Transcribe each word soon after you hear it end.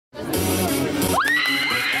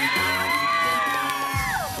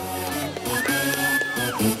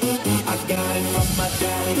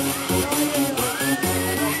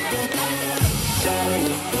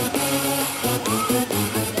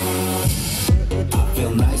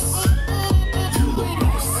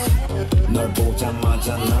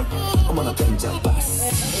보자마자 널 어머나 던져봤어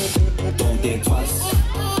Don't think twice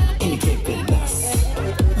이미 깨끗났어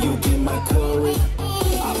You be my courage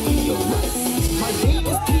I'll be your life My name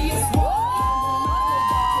is PS1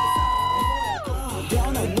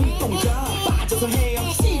 변한 눈동자 빠져서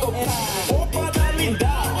헤엄치고 가 오빠 달린다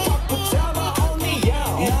확 붙잡아 only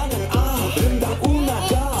you 나는 아름다운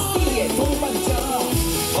아가 이에 동반자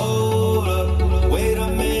Hold up wait a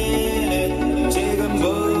minute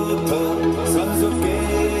지금부터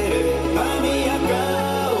선수끼리 밤이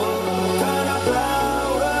아까워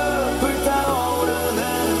가나다오라 불타오르는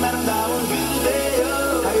아름다운 그대여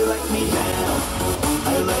How you like me now?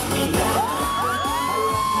 How you like me now?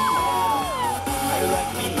 How you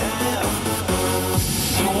like me now?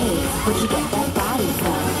 Hey, where'd you get that body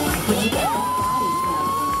from? Where'd you get that body from?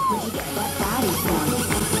 Where'd you get that body from?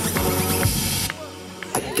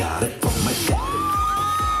 I got it from my daddy.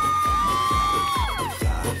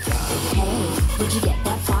 Hey, where'd you get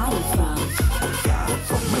that body from? I got it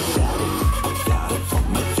from my daddy. I got it from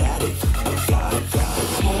my daddy. I got it.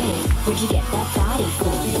 Hey, where'd you get that body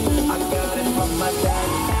from? I got it from my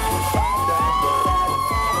daddy.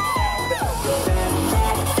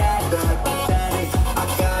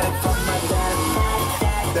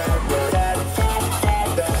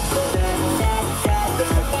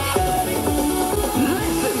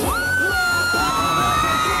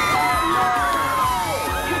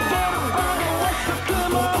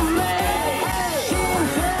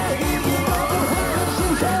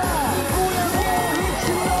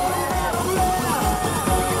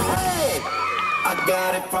 I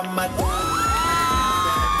got it from my daddy.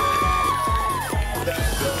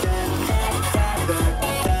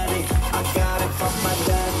 I got it from my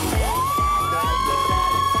daddy.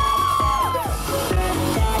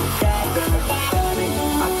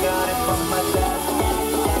 I got it from my daddy.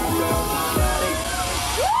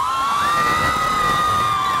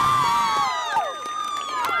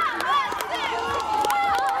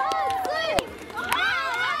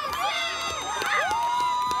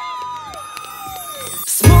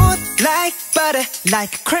 Like butter,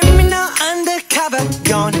 like a criminal undercover.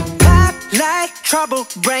 Gonna pop like trouble,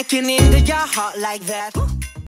 breaking into your heart like that.